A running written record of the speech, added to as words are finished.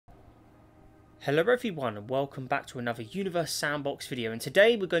Hello everyone and welcome back to another Universe Sandbox video, and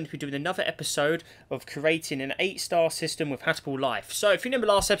today we're going to be doing another episode of creating an 8-star system with Habitable life. So if you remember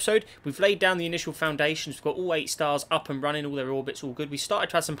last episode, we've laid down the initial foundations, we've got all 8 stars up and running, all their orbits all good. We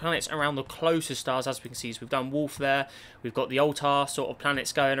started to add some planets around the closer stars, as we can see. So we've done Wolf there, we've got the Altar sort of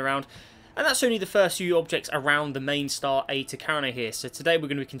planets going around. And that's only the first few objects around the main star A to Carinae here. So today we're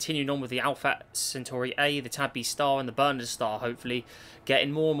going to be continuing on with the Alpha Centauri A, the Tabby star and the Bernard star, hopefully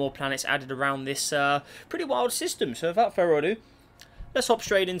getting more and more planets added around this pretty wild system. So without further ado, let's hop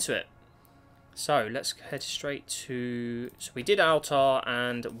straight into it. So let's head straight to... So we did Altar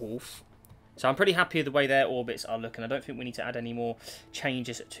and Wolf. So I'm pretty happy with the way their orbits are looking. I don't think we need to add any more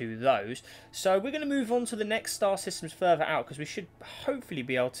changes to those. So we're going to move on to the next star systems further out, because we should hopefully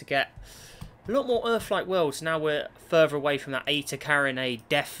be able to get a lot more Earth-like worlds. Now we're further away from that A to Carinae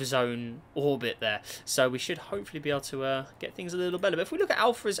death zone orbit there. So we should hopefully be able to get things a little better. But if we look at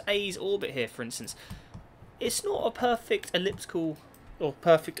Alpha's A's orbit here, for instance, it's not a perfect elliptical... or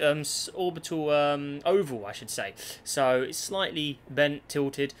perfect orbital oval, I should say. So it's slightly bent,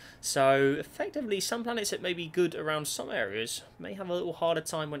 tilted. So effectively, some planets that may be good around some areas may have a little harder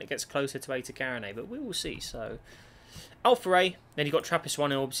time when it gets closer to Eta Carinae, but we will see. So Alpha A, then you've got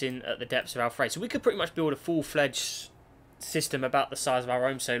TRAPPIST-1 orbiting at the depths of Alpha A. So we could pretty much build a full-fledged system about the size of our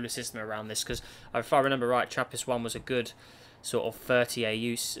own solar system around this, because if I remember right, TRAPPIST-1 was a good sort of 30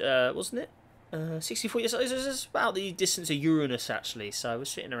 AU, wasn't it? 64 years, so it's about the distance of Uranus actually, so we're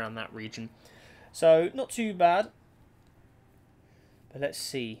sitting around that region. So not too bad. But let's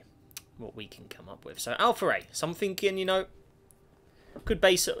see what we can come up with. So Alpha A, so I'm thinking, you know, could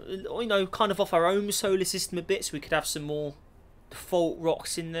base it, you know, kind of off our own solar system a bit, so we could have some more default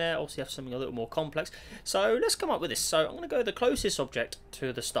rocks in there, also have something a little more complex. So let's come up with this. So I'm going to go with the closest object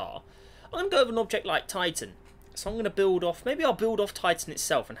to the star. I'm going to go with an object like Titan. So I'm going to build off, maybe I'll build off Titan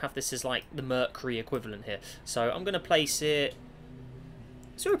itself and have this as like the Mercury equivalent here. So I'm going to place it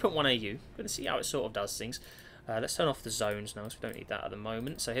 0.1 AU. I'm going to see how it sort of does things. Let's turn off the zones now, so we don't need that at the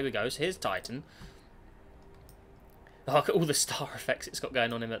moment. So here we go. So here's Titan. Oh, look at all the star effects it's got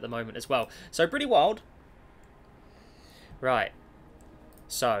going on him at the moment as well. So pretty wild. Right.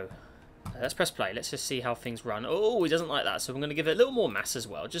 So let's press play. Let's just see how things run. Oh, he doesn't like that, so I'm going to give it a little more mass as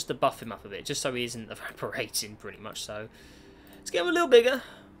well, just to buff him up a bit, just so he isn't evaporating pretty much. So let's get him a little bigger.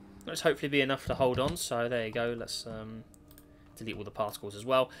 Let's hopefully be enough to hold on. So there you go. Let's delete all the particles as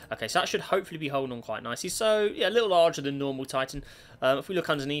well. Okay, so that should hopefully be holding on quite nicely. So yeah, a little larger than normal Titan. If we look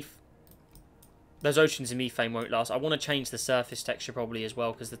underneath, those oceans of methane won't last. I want to change the surface texture probably as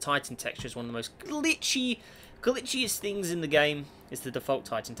well, because the Titan texture is one of the most glitchiest things in the game. Is the default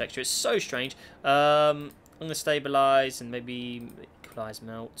Titan texture. It's so strange. I'm going to stabilize and maybe equalize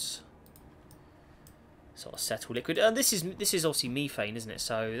melts. Sort of settle liquid. This is obviously methane, isn't it?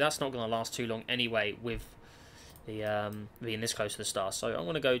 So that's not going to last too long anyway with the being this close to the star. So I'm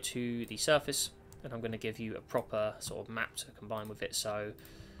going to go to the surface and I'm going to give you a proper sort of map to combine with it. So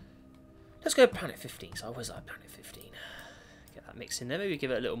let's go planet 15. So I always like planet 15. Get that mix in there. Maybe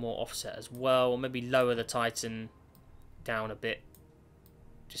give it a little more offset as well, or maybe lower the Titan down a bit,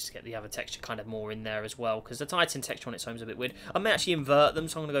 just to get the other texture kind of more in there as well, because the Titan texture on its own is a bit weird. I may actually invert them,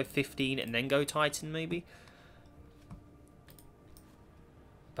 so I'm going to go 15 and then go Titan maybe.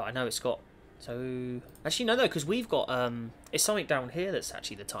 But I know it's got... So actually no, because we've got... it's something down here that's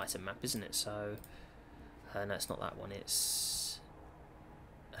actually the Titan map, isn't it? So no, it's not that one. It's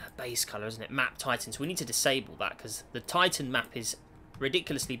base colour, isn't it? Map Titan. So we need to disable that, because the Titan map is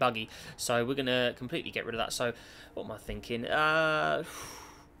ridiculously buggy. So we're going to completely get rid of that. So what am I thinking? I'll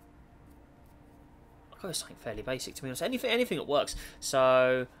go with something fairly basic, to be honest. Anything that works.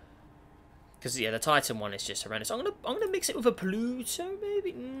 So, because yeah, the Titan one is just horrendous. I'm gonna mix it with a Pluto,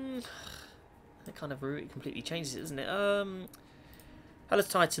 maybe. That kind of route completely changes it, doesn't it? How does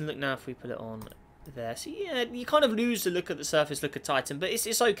Titan look now if we put it on there? So yeah, you kind of lose the look at the surface look of Titan, but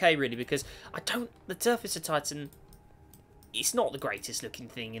it's okay really, because the surface of Titan, it's not the greatest looking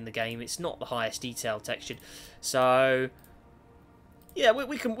thing in the game. It's not the highest detail textured. So yeah,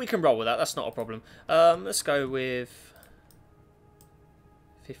 we can roll with that. That's not a problem. Let's go with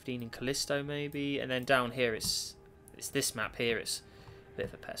 15 in Callisto maybe, and then down here it's this map here. It's a bit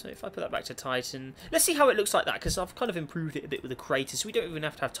of a pest. So if I put that back to Titan, let's see how it looks like that, because I've kind of improved it a bit with the crater, so we don't even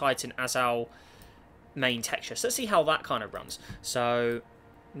have to have Titan as our main texture. So let's see how that kind of runs. So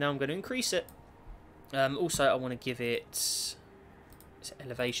now I'm going to increase it. Also, I want to give it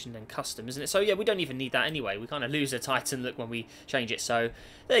elevation and custom, isn't it? So yeah, we don't even need that anyway. We kind of lose the Titan look when we change it. So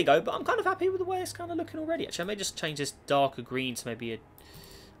there you go. But I'm kind of happy with the way it's kind of looking already. Actually, I may just change this darker green to maybe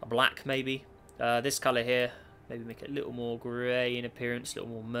a black, maybe. This colour here, Maybe make it a little more grey in appearance, a little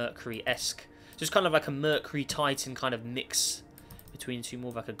more Mercury-esque. Just kind of like a Mercury Titan kind of mix between the two, more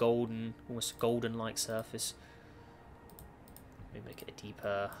of like a golden, almost golden-like surface. Maybe make it a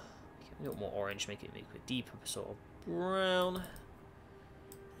deeper, make it a little more orange, make it a deeper sort of brown.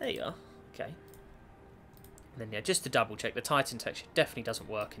 There you are. Okay. And then yeah, just to double check, the Titan texture definitely doesn't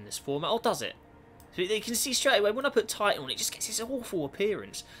work in this format. Or does it? So you can see straight away when I put Titan on, it just gets this awful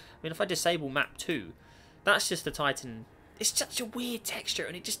appearance. I mean, if I disable map 2, that's just the Titan. It's such a weird texture,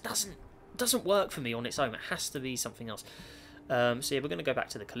 and it just doesn't work for me on its own. It has to be something else. So yeah, we're going to go back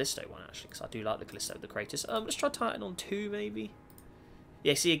to the Callisto one actually, because I do like the Callisto with the Kratos. Let's try Titan on 2 maybe.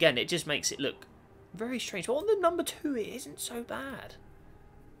 Yeah, see again, it just makes it look very strange. But on the number 2, it isn't so bad.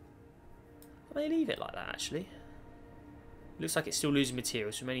 I may leave it like that actually. Looks like it's still losing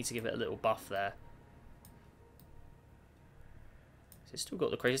material, so we may need to give it a little buff there. So it's still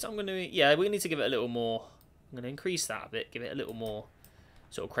got the Kratos. I'm going to, yeah, we need to give it a little more. I'm going to increase that a bit, give it a little more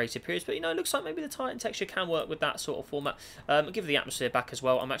sort of creative periods. But, you know, it looks like maybe the Titan texture can work with that sort of format. I'll give the atmosphere back as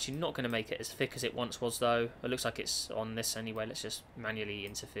well. I'm actually not going to make it as thick as it once was, though. It looks like it's on this anyway. Let's just manually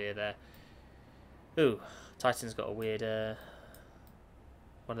interfere there. Ooh, Titan's got a weird, one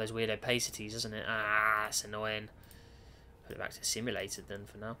of those weird opacities, isn't it? Ah, it's annoying. Put it back to simulated then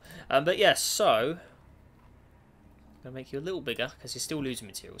for now. But yeah, so I'm going to make you a little bigger because you're still losing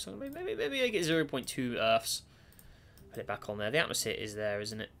material. So maybe make it 0.2 Earths. Put it back on there. The atmosphere is there,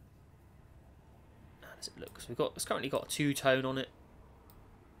 isn't it? How does it look? So it's currently got a 2-tone on it.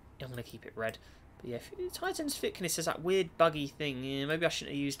 I'm going to keep it red. But yeah, Titan's thickness is that weird buggy thing. Yeah, maybe I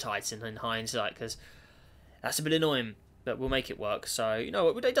shouldn't have used Titan in hindsight because that's a bit annoying. But we'll make it work. So, you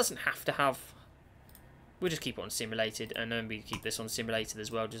know what? It doesn't have to have... We'll just keep it on simulated, and then we keep this on simulated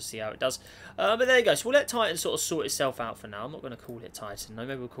as well, just to see how it does. But there you go. So we'll let Titan sort of sort itself out for now. I'm not going to call it Titan. No,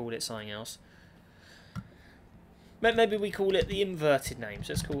 maybe we'll call it something else. Maybe we call it the inverted name.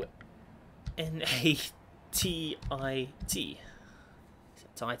 So let's call it N-A-T-I-T.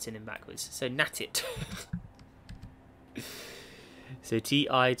 Titan in backwards. So Natit. So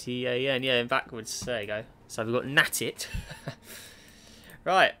T-I-T-A-N. Yeah, in backwards. There you go. So we've got Natit.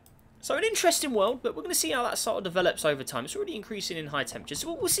 Right. So an interesting world, but we're going to see how that sort of develops over time. It's already increasing in high temperature,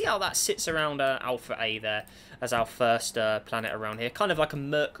 so we'll see how that sits around Alpha A there as our first planet around here. Kind of like a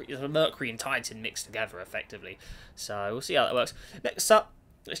Mercury and Titan mixed together, effectively. So we'll see how that works. Next up,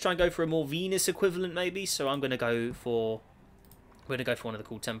 let's try and go for a more Venus equivalent, maybe. So I'm going to go for... We're going to go for one of the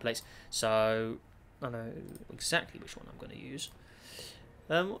cool templates. So I know exactly which one I'm going to use.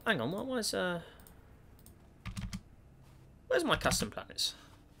 Hang on, where's my custom planets?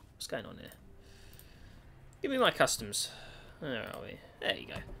 What's going on here? Give me my customs. Where are we? There you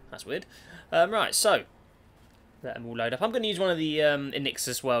go. That's weird. Right, so let them all load up. I'm going to use one of the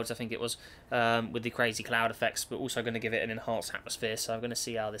Enixus worlds, I think it was, with the crazy cloud effects, but also going to give it an enhanced atmosphere. So I'm going to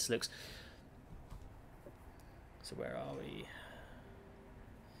see how this looks. So where are we?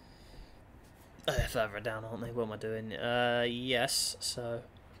 Oh, they're further down, aren't they? What am I doing? Yes. So.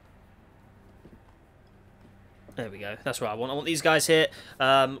 There we go. That's what I want. I want these guys here.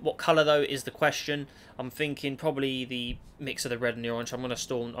 What colour though is the question. I'm thinking probably the mix of the red and the orange. I'm going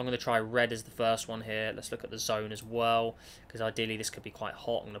to try red as the first one here. Let's look at the zone as well, because ideally this could be quite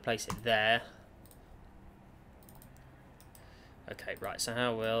hot. I'm going to place it there. Okay, right. So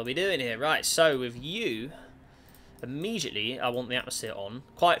how will we doing here? Right. So with you, immediately I want the atmosphere on,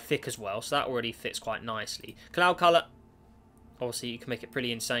 quite thick as well. So that already fits quite nicely. Cloud colour. Obviously, you can make it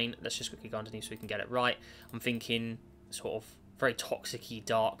pretty insane. Let's just quickly go underneath so we can get it right. I'm thinking sort of very toxic-y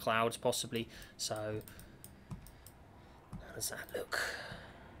dark clouds, possibly. So, how does that look?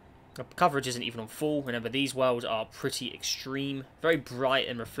 The coverage isn't even on full. Remember, these worlds are pretty extreme. Very bright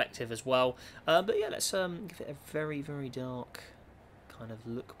and reflective as well. But yeah, let's give it a very, very dark kind of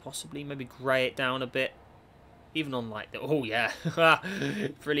look, possibly. Maybe grey it down a bit. Even on, like, the... Oh, yeah.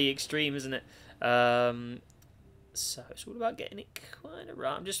 Pretty extreme, isn't it? So it's all about getting it kind of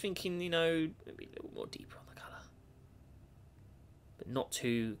right. I'm just thinking, you know, maybe a little more deeper on the colour. But not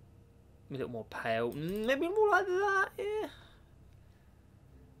too... A little more pale. Maybe more like that, yeah.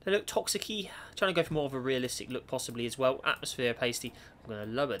 They look toxic-y. Trying to go for more of a realistic look possibly as well. Atmosphere pasty. I'm going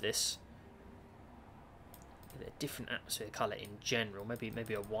to lower this. Give it a different atmosphere colour in general. Maybe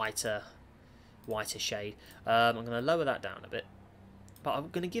a whiter shade. I'm going to lower that down a bit. But I'm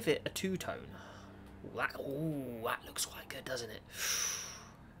going to give it a 2-tone. That looks quite good, doesn't it?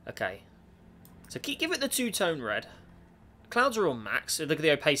 Okay. So give it the 2-tone red. Clouds are on max. So look at the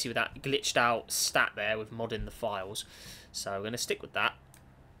opacity with that glitched out stat there with modding the files. So we're going to stick with that.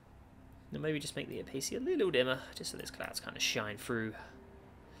 And maybe just make the opacity a little dimmer, just so those clouds kind of shine through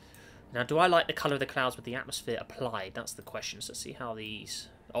Now, do I like the colour of the clouds with the atmosphere applied? That's the question. So let's see how these...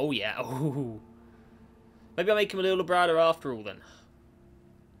 Oh, yeah. Oh. Maybe I'll make them a little brighter after all, then.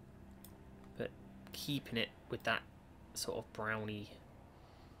 But keeping it with that sort of browny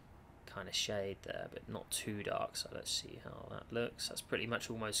kind of shade there, but not too dark. So let's see how that looks. That's pretty much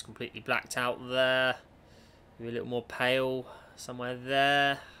almost completely blacked out there. Maybe a little more pale somewhere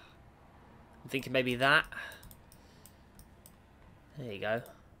there. I'm thinking maybe that. There you go.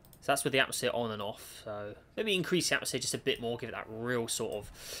 So that's with the atmosphere on and off. So maybe increase the atmosphere just a bit more, give it that real sort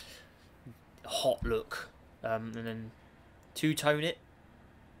of hot look. And then two-tone it.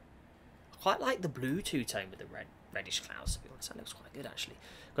 I quite like the blue two-tone with the reddish clouds, to be honest. That looks quite good, actually.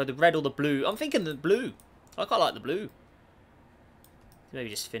 Go the red or the blue. I'm thinking the blue. I quite like the blue. Maybe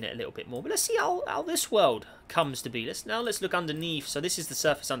just thin it a little bit more. But let's see how this world comes to be. Let's look underneath. So this is the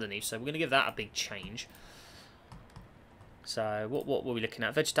surface underneath. So we're going to give that a big change. So what were we looking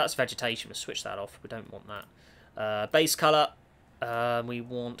at? That's vegetation. We'll switch that off. We don't want that. Base colour. We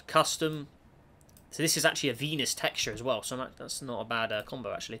want custom. So this is actually a Venus texture as well. So that's not a bad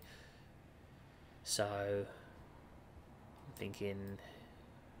combo, actually. So I'm thinking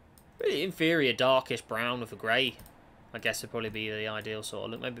really inferior darkish brown with a grey. I guess would probably be the ideal sort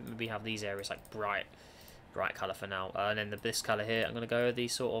of look. Maybe have these areas like bright colour for now. And then this colour here, I'm going to go with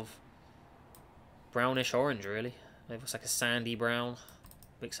these sort of brownish orange, really. It looks like a sandy brown.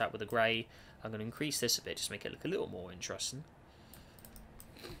 Mix that with the grey. I'm going to increase this a bit, just make it look a little more interesting.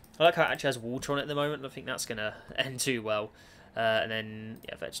 I like how it actually has water on it at the moment. I think that's going to end too well. And then,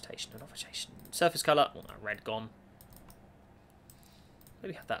 yeah, vegetation and vegetation. Surface colour, oh, that red gone.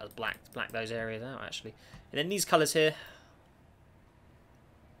 Maybe have that as black. Black those areas out, actually. And then these colours here.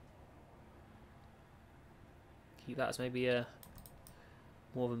 Keep that as maybe a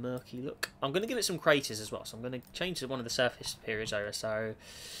more of a murky look. I'm going to give it some craters as well. So I'm going to change to one of the surface periods over. So,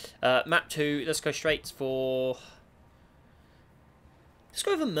 map 2, let's go straight for... Let's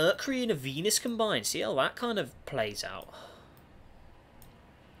go over Mercury and a Venus combined. See how that kind of plays out.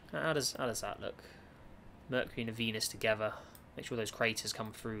 How does that look? Mercury and a Venus together. Make sure those craters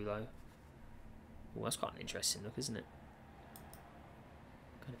come through, though. Oh, that's quite an interesting look, isn't it?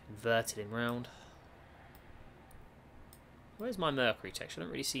 Kind of inverted him round. Where's my Mercury texture? I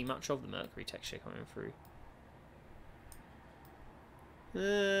don't really see much of the Mercury texture coming through.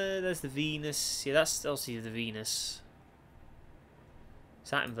 There's the Venus. Yeah, that's obviously the Venus.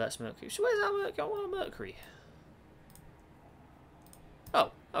 So that inverts Mercury. So where's our Mercury? I want a Mercury.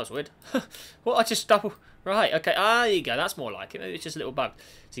 Oh, that was weird. What? I just double... Right, okay. Ah, there you go. That's more like it. Maybe it's just a little bug.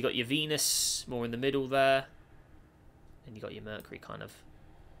 So you got your Venus more in the middle there. And you got your Mercury kind of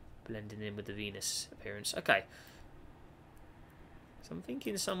blending in with the Venus appearance. Okay. So I'm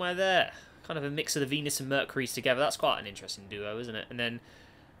thinking somewhere there. Kind of a mix of the Venus and Mercury's together. That's quite an interesting duo, isn't it? And then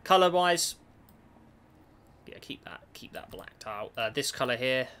colour-wise... Yeah, keep that blacked out. This colour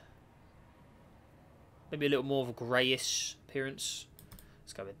here. Maybe a little more of a greyish appearance.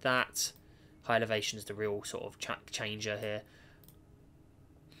 Let's go with that. High elevation is the real sort of changer here.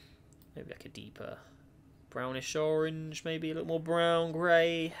 Maybe like a deeper brownish orange, maybe a little more brown,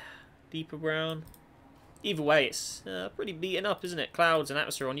 grey, deeper brown. Either way, it's pretty beaten up, isn't it? Clouds and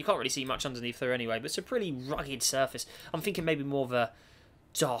atmosphere on. You can't really see much underneath there anyway, but it's a pretty rugged surface. I'm thinking maybe more of a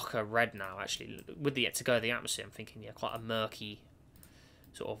darker red now, actually. With the the atmosphere, I'm thinking, yeah, quite a murky,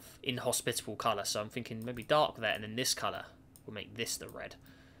 sort of inhospitable colour. So I'm thinking maybe dark there, and then this colour will make this the red.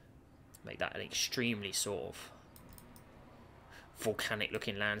 Make that an extremely sort of volcanic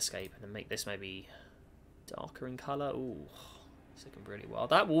looking landscape, and then make this maybe darker in colour. Ooh, it's looking really well.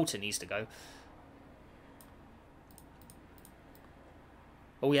 That water needs to go.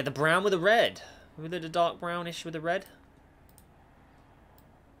 Oh yeah, the brown with the red. With the dark brownish with the red.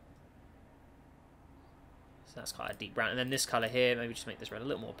 So that's quite a deep brown. And then this colour here, maybe just make this red a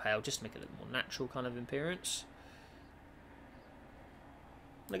little more pale, just to make it a little more natural kind of appearance.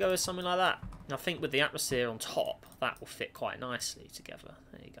 I'm going to go with something like that. And I think with the atmosphere on top, that will fit quite nicely together.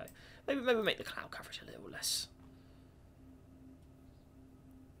 There you go. Maybe make the cloud coverage a little less.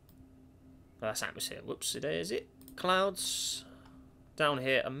 Well, that's atmosphere. Whoops, there's it. Clouds. Down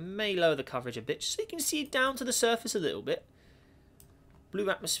here, I may lower the coverage a bit, just so you can see it down to the surface a little bit. Blue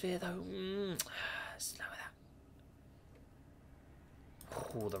atmosphere, though. Let's lower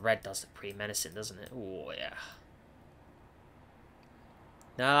that. Oh, the red does look pretty menacing, doesn't it? Oh, yeah.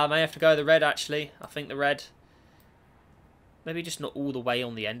 Nah, I may have to go with the red, actually. I think the red... Maybe just not all the way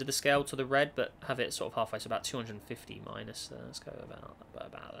on the end of the scale to the red, but have it sort of halfway, so about 250 minus. Let's go about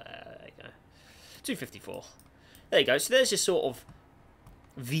there. There you go. 254. There you go. So there's your sort of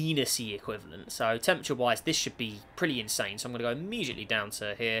Venus-y equivalent. So temperature-wise, this should be pretty insane. So I'm going to go immediately down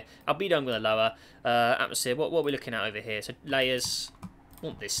to here. Albedo I'm going to lower. Atmosphere, what are we looking at over here? So layers, I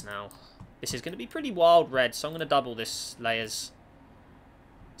want this now. This is going to be pretty wild red, so I'm going to double this layers.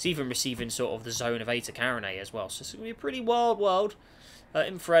 It's even receiving sort of the zone of Eta Carinae as well. So it's going to be a pretty wild world.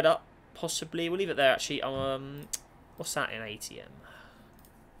 Infrared up, possibly. We'll leave it there, actually. What's that in ATM?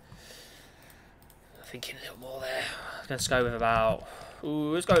 I'm thinking a little more there. Let's go with about...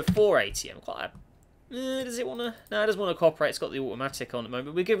 Ooh, let's go with 4 ATM. Quite a, does it want to... No, it doesn't want to cooperate. It's got the automatic on at the moment.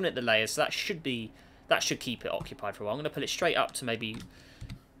 But we're giving it the layers, so that should be... That should keep it occupied for a while. I'm going to put it straight up to maybe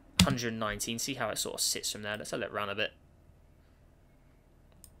 119. See how it sort of sits from there. Let's let it run a bit.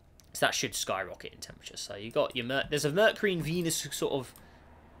 So that should skyrocket in temperature. So you got your... There's a Mercury and Venus sort of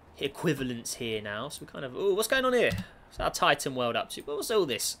equivalence here now. So we kind of... Ooh, what's going on here? What's our Titan world up to? What's all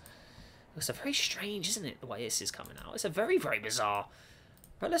this? It's a very strange, isn't it, the way this is coming out? It's a very, very bizarre...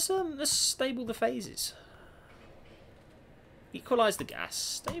 Right, let's stable the phases. Equalise the gas.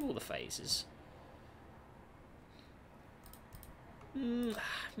 Stable the phases.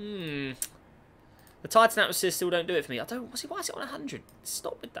 The Titan atmosphere still don't do it for me. I don't... Why is it on 100?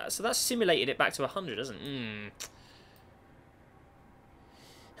 Stop with that. So that's simulated it back to 100, doesn't it?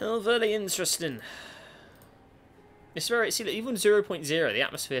 Oh, very interesting. It's very... See, even 0.0, the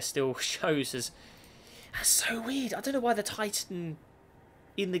atmosphere still shows as... That's so weird. I don't know why the Titan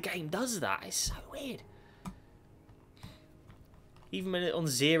in the game does that. It's so weird. Even when it's on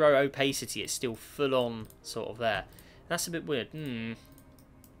 0 opacity, it's still full on sort of there. That's a bit weird.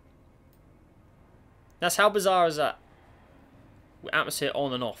 That's how bizarre is that? Atmosphere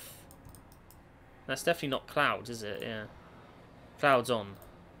on and off. That's definitely not clouds, is it? Yeah. Clouds on.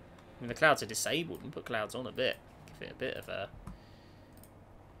 I mean, the clouds are disabled. And put clouds on a bit. Give it a bit of a...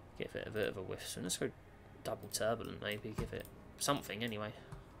 Give it a bit of a whiff. So let's go double turbulent, maybe. Give it something, anyway.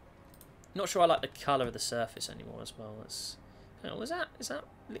 Not sure I like the colour of the surface anymore as well. That's... Oh, is that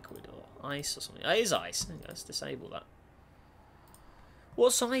liquid or ice or something? Oh, it is ice. There you go. Let's disable that.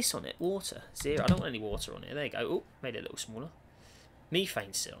 What's ice on it? Water. 0. I don't want any water on it. There you go. Oh, made it a little smaller.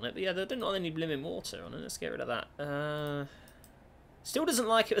 Methane's still on it. But yeah, there don't want any blooming water on it. Let's get rid of that. Still doesn't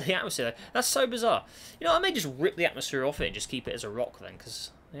like it with the atmosphere, though. That's so bizarre. You know, I may just rip the atmosphere off it and just keep it as a rock then,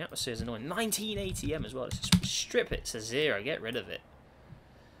 because the atmosphere is annoying. 19 ATM as well. Let's just strip it to 0. Get rid of it.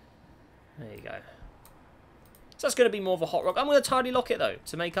 There you go. So that's going to be more of a hot rock. I'm going to tidy lock it, though,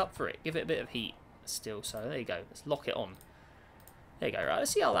 to make up for it. Give it a bit of heat still. So there you go. Let's lock it on. There you go. Right,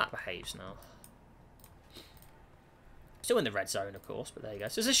 let's see how that behaves now. Still in the red zone, of course, but there you go.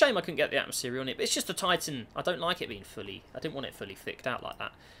 So it's a shame I couldn't get the atmosphere on it, but it's just a Titan. I don't like it being fully... I didn't want it fully thicked out like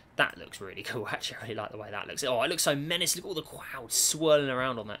that. That looks really cool, actually. I really like the way that looks. Oh, it looks so menacing. Look at all the clouds swirling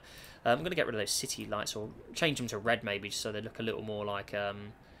around on that. I'm going to get rid of those city lights, or change them to red, maybe, just so they look a little more like...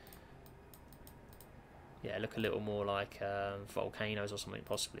 Yeah, look a little more like volcanoes or something,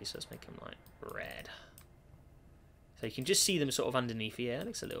 possibly. So let's make them like red. So you can just see them sort of underneath here. It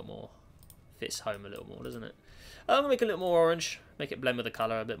looks a little more, fits home a little more, doesn't it? I'm going to make it a little more orange. Make it blend with the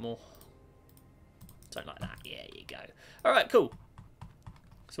colour a bit more. Something like that. Yeah, you go. Alright, cool.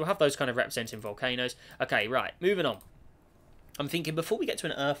 So we'll have those kind of representing volcanoes. Okay, right, moving on. I'm thinking before we get to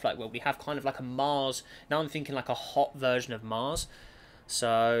an Earth-like world, we have kind of like a Mars. Now I'm thinking like a hot version of Mars.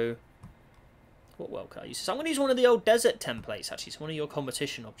 So... What world could I use? So I'm going to use one of the old desert templates, actually. It's one of your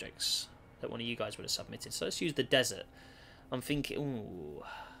competition objects that one of you guys would have submitted. So let's use the desert. I'm thinking... Ooh.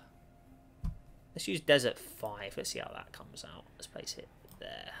 Let's use desert 5. Let's see how that comes out. Let's place it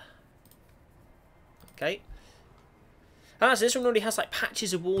there. Okay. Ah, so this one already has like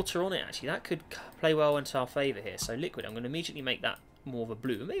patches of water on it, actually. That could play well into our favour here. So liquid, I'm going to immediately make that more of a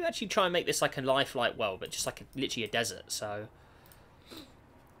blue. Maybe actually try and make this like a lifelike well, but just like literally a desert. So...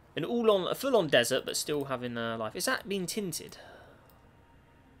 An all-on, a full-on desert, but still having life. Is that being tinted?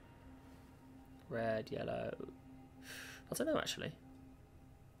 Red, yellow. I don't know, actually.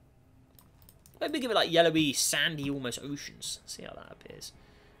 Maybe give it like yellowy, sandy, almost oceans. See how that appears.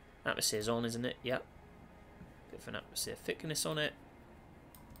 Atmosphere's on, isn't it? Yep. Bit of an atmosphere thickness on it.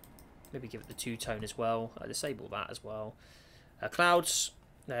 Maybe give it the two-tone as well. Disable that as well. Clouds,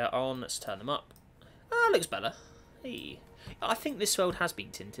 they are on. Let's turn them up. Ah, looks better. Hey. I think this world has been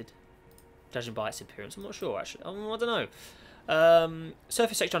tinted, judging by its appearance. I'm not sure, actually. I don't know.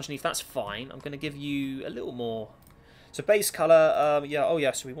 Surface texture underneath, that's fine. I'm going to give you a little more. So base colour, yeah, oh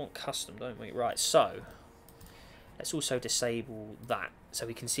yeah, so we want custom, don't we? Right, so let's also disable that so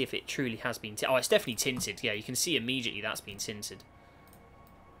we can see if it truly has been tinted. Oh, it's definitely tinted. Yeah, you can see immediately that's been tinted.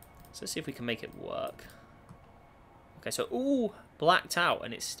 So let's see if we can make it work. Okay, so all blacked out,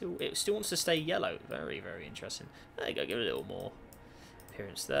 and it still wants to stay yellow. Very, very interesting. There you go, give it a little more.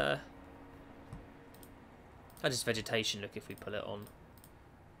 appearance there. How does vegetation look if we pull it on?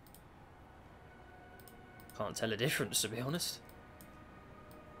 Can't tell a difference, to be honest.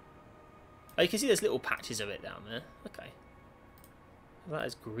 Oh, you can see there's little patches of it down there. Okay. That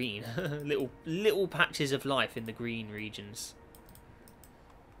is green. little patches of life in the green regions.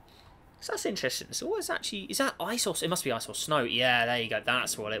 So that's interesting. So what is actually... Is that ice or... It must be ice or snow. Yeah, there you go.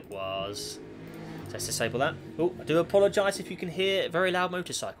 That's what it was. So let's disable that. Oh, I do apologise if you can hear very loud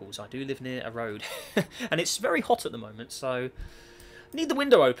motorcycles. I do live near a road. And it's very hot at the moment, so... I need the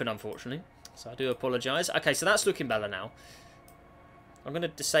window open, unfortunately. So I do apologise. Okay, so that's looking better now. I'm going to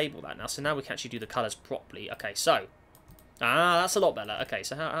disable that now. So now we can actually do the colours properly. Okay, so... that's a lot better. Okay,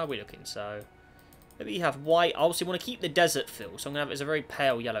 so how are we looking? So... Maybe you have white. Obviously, want to keep the desert feel. So I'm going to have it as a very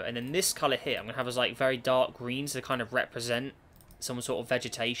pale yellow. And then this colour here, I'm going to have as like very dark greens to kind of represent some sort of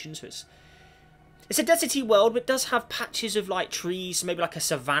vegetation. So it's a deserty world, but it does have patches of like trees, maybe like a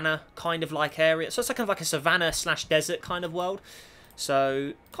savanna kind of like area. So it's like kind of like a savanna / desert kind of world.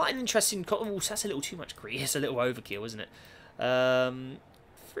 So quite an interesting... Oh, so that's a little too much green. It's a little overkill, isn't it?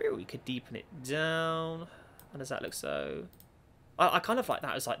 We could deepen it down. How does that look? So... I kind of like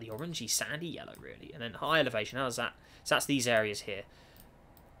that as like the orangey sandy yellow, really. And then high elevation, how's that? So that's these areas here.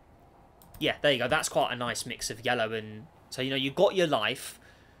 Yeah, there you go. That's quite a nice mix of yellow and... So, you know, you've got your life.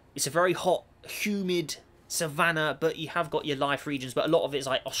 It's a very hot, humid savanna, but you have got your life regions. But a lot of it is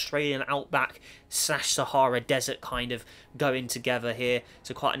like Australian outback / Sahara desert kind of going together here.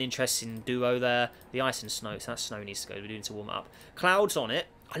 So quite an interesting duo there. The ice and snow. So that snow needs to go. We're doing to warm it up. Clouds on it.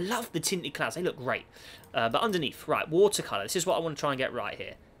 I love the tinted clouds. They look great. But underneath, right, watercolour. This is what I want to try and get right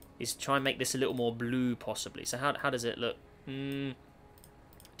here. Is try and make this a little more blue, possibly. So how does it look?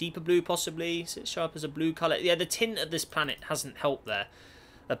 Deeper blue, possibly. So it's show up as a blue colour. Yeah, the tint of this planet hasn't helped there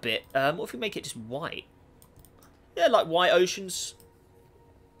a bit. What if we make it just white? Yeah, like white oceans.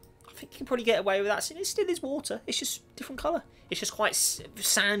 I think you can probably get away with that. It still is water. It's just different colour. It's just quite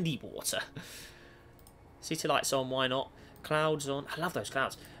sandy water. City lights on, why not? Clouds on. I love those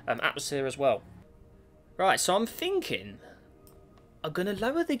clouds. Atmosphere as well. Right, so I'm thinking I'm gonna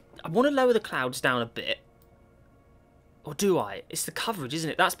lower the... I want to lower the clouds down a bit. Or do I? It's the coverage, isn't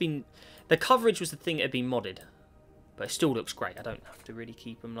it? That's been... The coverage was the thing that had been modded. But it still looks great. I don't have to really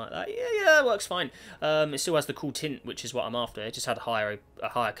keep them like that. Yeah, it works fine. It still has the cool tint, which is what I'm after. It just had a higher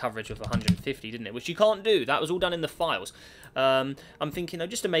coverage of 150, didn't it? Which you can't do. That was all done in the files. I'm thinking, though,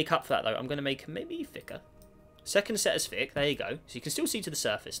 just to make up for that, though, I'm going to make maybe thicker. Second set is thick. There you go. So you can still see to the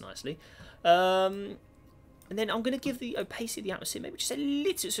surface nicely. And then I'm going to give the opacity of the atmosphere maybe just a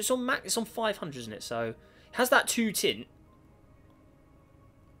little. So it's on max. It's on 500, isn't it? So it has that 2 tint.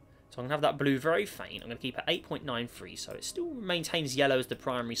 So I'm going to have that blue very faint. I'm going to keep it 8.93. So it still maintains yellow as the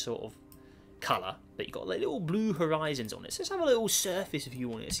primary sort of colour. But you've got like little blue horizons on it. So let's have a little surface if you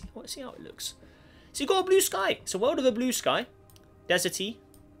want it. See how it looks. So you've got a blue sky. It's a world of a blue sky. Deserty.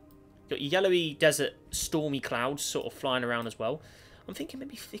 You've got your yellowy desert stormy clouds sort of flying around as well. I'm thinking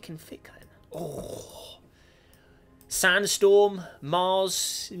maybe thick and thick then. Oh... Sandstorm,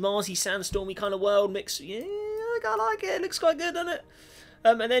 Marsy sandstormy kind of world mix. Yeah, I like it. It looks quite good, doesn't it?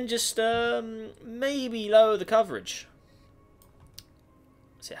 And then just maybe lower the coverage.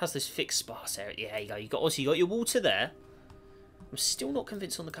 So it has this fixed sparse area. Yeah, you got also you got your water there. I'm still not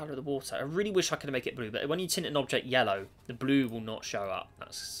convinced on the colour of the water. I really wish I could make it blue, but when you tint an object yellow, the blue will not show up.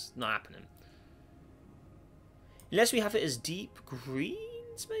 That's not happening. Unless we have it as deep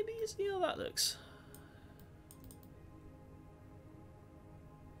greens, maybe. See how that looks.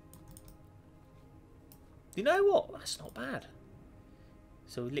 You know what? That's not bad.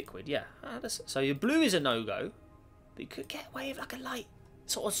 So liquid, yeah. So your blue is a no-go. But you could get away with like a light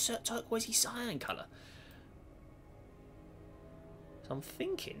sort of turquoisey cyan colour. So I'm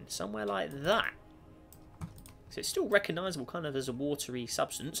thinking somewhere like that. So it's still recognisable kind of as a watery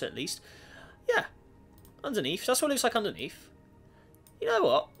substance at least. Yeah. Underneath. So that's what it looks like underneath. You know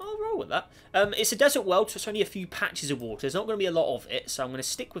what? I'll roll with that. It's a desert world, so it's only a few patches of water. There's not going to be a lot of it, so I'm going to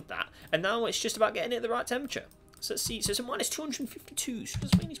stick with that. And now it's just about getting it at the right temperature. So let's see. So it's a minus 252. So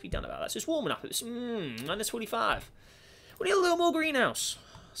there's something needs to be done about that. So it's warming up. It's minus 45. We need a little more greenhouse.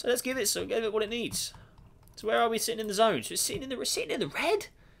 So let's give it what it needs. So where are we sitting in the zone? So it's sitting in the red.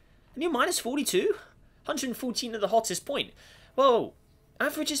 And you're minus 42. 114 at the hottest point. Whoa.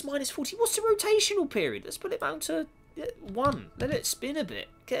 Average is minus 40. What's the rotational period? Let's put it down to 1. Let it spin a bit.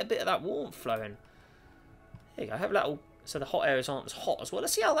 Get a bit of that warmth flowing. There you go. Have a little. So the hot areas aren't as hot as well.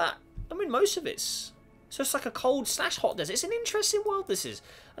 Let's see how that. I mean, most of it's. So it's like a cold / hot desert. It's an interesting world. This is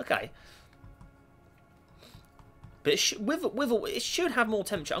okay. But it should have more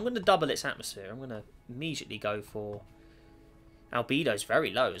temperature. I'm going to double its atmosphere. I'm going to immediately go for Albedo's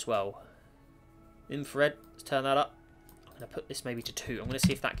very low as well. Infrared, let's turn that up. I'm going to put this maybe to 2. I'm going to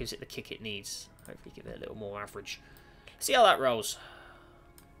see if that gives it the kick it needs. Hopefully give it a little more average. See how that rolls.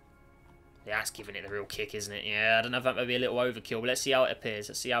 Yeah, that's giving it the real kick, isn't it? Yeah, I don't know if that may be a little overkill, but let's see how it appears.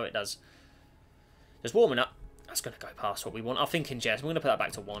 Let's see how it does. Just warming up. That's going to go past what we want. I'm thinking, Jess, we're going to put that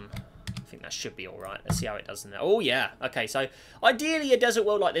back to 1. I think that should be alright. Let's see how it does in there. Oh, yeah. Okay, so ideally a desert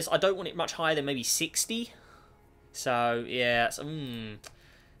world like this, I don't want it much higher than maybe 60. So, yeah.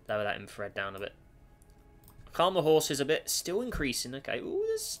 Lower that infrared down a bit. Calm the horses a bit. Still increasing. Okay. Ooh,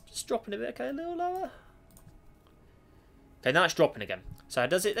 it's dropping a bit. Okay, a little lower. Okay, now it's dropping again. So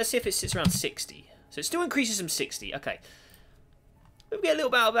does it? Let's see if it sits around 60. So it still increases from 60. Okay. We'll get a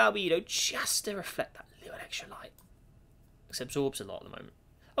little bit of albedo just to reflect that little extra light. It absorbs a lot at the moment.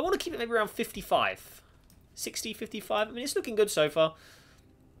 I want to keep it maybe around 55. 60, 55. I mean, it's looking good so far.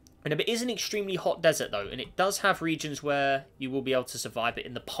 And it is an extremely hot desert, though. And it does have regions where you will be able to survive it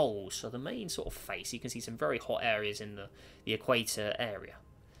in the poles. So the main sort of face, you can see some very hot areas in the equator area.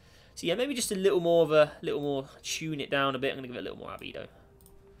 So yeah, maybe just a little more tune it down a bit. I'm going to give it a little more albedo.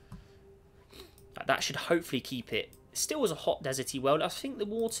 That should hopefully keep it. Still was a hot deserty world. I think the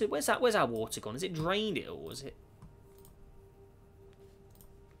water, where's our water gone? Has it drained it, or was it?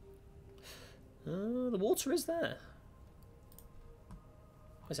 The water is there.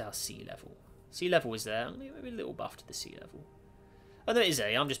 Where's our sea level? Sea level is there. I'm going to give maybe a little buff to the sea level. Oh, there it is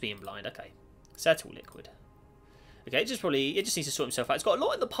there. I'm just being blind. Okay. Settle liquid. Okay, it just needs to sort himself out. It's got a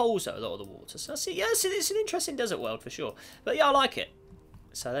lot in the poles, though, a lot of the water. So, see, yeah, it's an interesting desert world for sure. But yeah, I like it.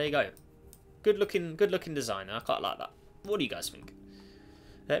 So there you go. Good looking designer. I quite like that. What do you guys think?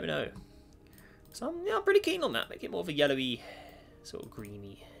 Let me know. So I'm pretty keen on that. Make it more of a yellowy, sort of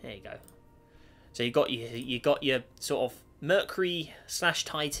greeny. There you go. So you got your sort of Mercury /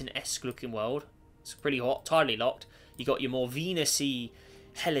 Titan-esque looking world. It's pretty hot, tidally locked. You got your more Venus-y,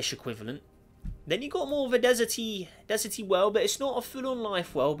 hellish equivalent. Then you got more of a deserty world, but it's not a full-on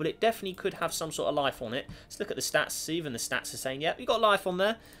life world, but it definitely could have some sort of life on it. Let's look at the stats. Even the stats are saying, yeah, you got life on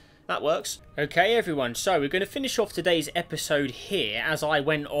there. That works. Okay, everyone, so we're going to finish off today's episode here as I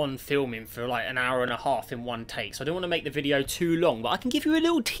went on filming for like an hour and a half in one take. So I don't want to make the video too long, but I can give you a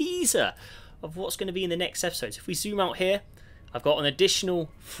little teaser of what's going to be in the next episode. So if we zoom out here, I've got an additional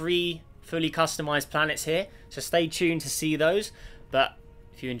 3 fully customized planets here, so stay tuned to see those. But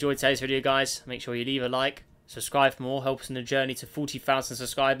if you enjoyed today's video, guys, make sure you leave a like, subscribe for more, help us in the journey to 40,000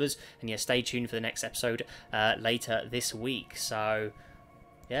 subscribers, and yeah, stay tuned for the next episode later this week. So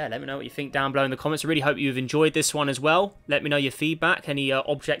yeah, let me know what you think down below in the comments. I really hope you've enjoyed this one as well. Let me know your feedback, any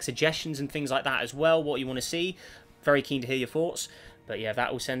object suggestions and things like that as well, what you want to see. Very keen to hear your thoughts. But yeah, that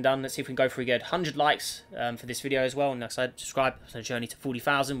all said and done. Let's see if we can go for a good 100 likes for this video as well. And like I said, subscribe to the journey to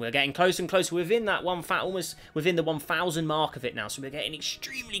 40,000. We're getting closer and closer within that almost within the 1,000 mark of it now. So we're getting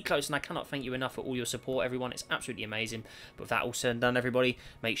extremely close. And I cannot thank you enough for all your support, everyone. It's absolutely amazing. But with that all said and done, everybody,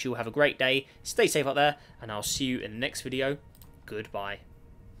 make sure you have a great day. Stay safe out there. And I'll see you in the next video. Goodbye.